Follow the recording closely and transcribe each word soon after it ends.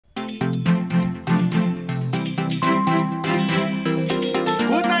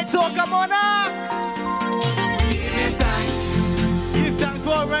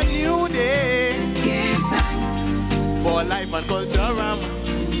on Culturama,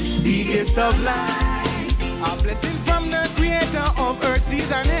 the gift of life, a blessing from the creator of earth,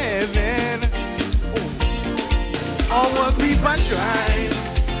 seas and heaven. Our grief and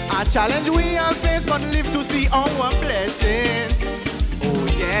strife, a challenge we all face, but live to see our blessings. Oh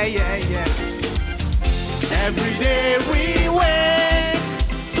yeah, yeah, yeah. Every day we wait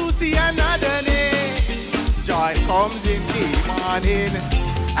to see another day. Joy comes in the morning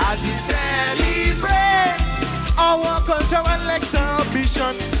as we celebrate our cultural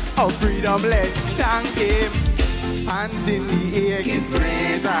exhibition of freedom. Let's thank Him. Hands in the air, give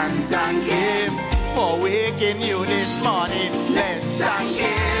praise and thank Him for waking you this morning. Let's thank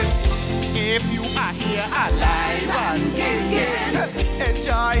Him. If you are here alive and kicking,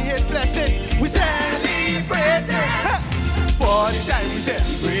 enjoy His blessing. We celebrate it. For the time we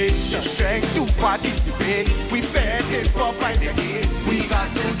celebrate, the strength to participate. We fed it for 5 decades. We got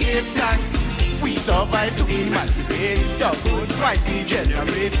to give thanks. We survive to emancipate. The good fight we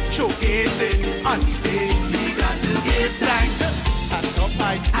generate, showcasing on the stage. We got to give thanks. Hands up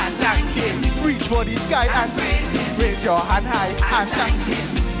high and thank Him. Reach for the sky and praise Him. Raise your hand high and thank Him.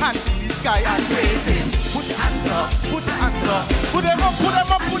 Hands in the sky and praise Him. Put your hands up, put your hands up. Put them up, put them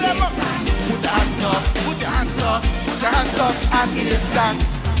up, put them up. Put your hands up, put your hands up. Put your hands up and give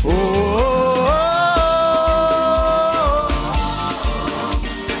thanks. Oh,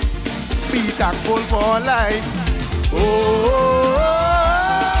 be thankful for life. Oh,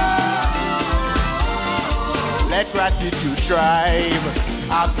 let gratitude strive.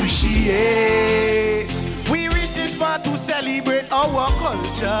 Appreciate. We reach this far to celebrate our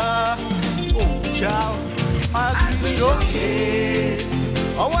culture. Oh, child, as we showcase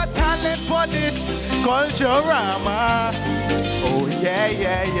our talent for this Culturama. Oh yeah,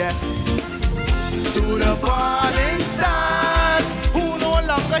 yeah, yeah. To the falling stars who no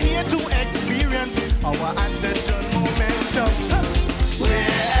longer here to experience our ancestral momentum.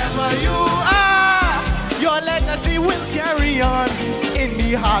 Wherever you are, your legacy will carry on in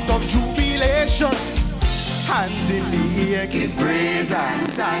the heart of jubilation. Hands in the air, give praise and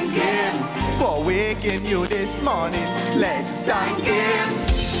thank Him for waking you this morning. Let's thank Him.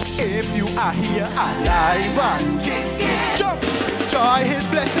 If you are here alive and kicking, jump, enjoy His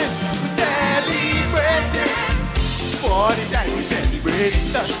blessing, celebrate it. For the time we celebrate,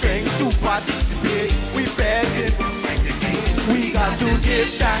 the strength to participate. We fed it, we got to give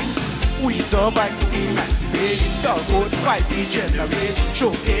thanks. We survive to emancipate. The good fight we generate,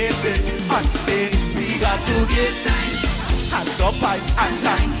 showcase it on stage. We got to give thanks. Hands up high and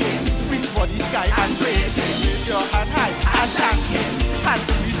thank Him. Reach for the sky and praise Him. Raise your hand high and thank Him. Hands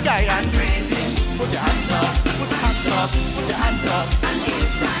in the sky and praise Him. Put your hands up, put your hands up, put your hands up and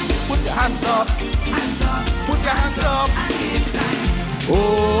give thanks. Put your hands up, hands up, put your hands up and give thanks. Oh,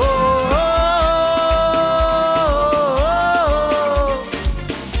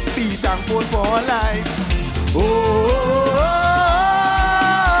 be thankful for life. Oh,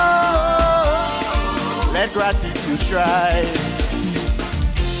 let gratitude strive.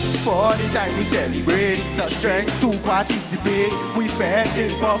 For the time we celebrate, the strength to participate. We fed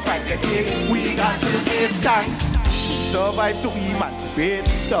it for 5 decades. We got to give thanks. We survive to emancipate.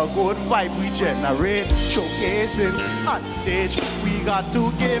 The good vibe we generate, showcasing on stage. We got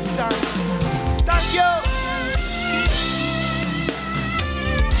to give thanks. Thank you.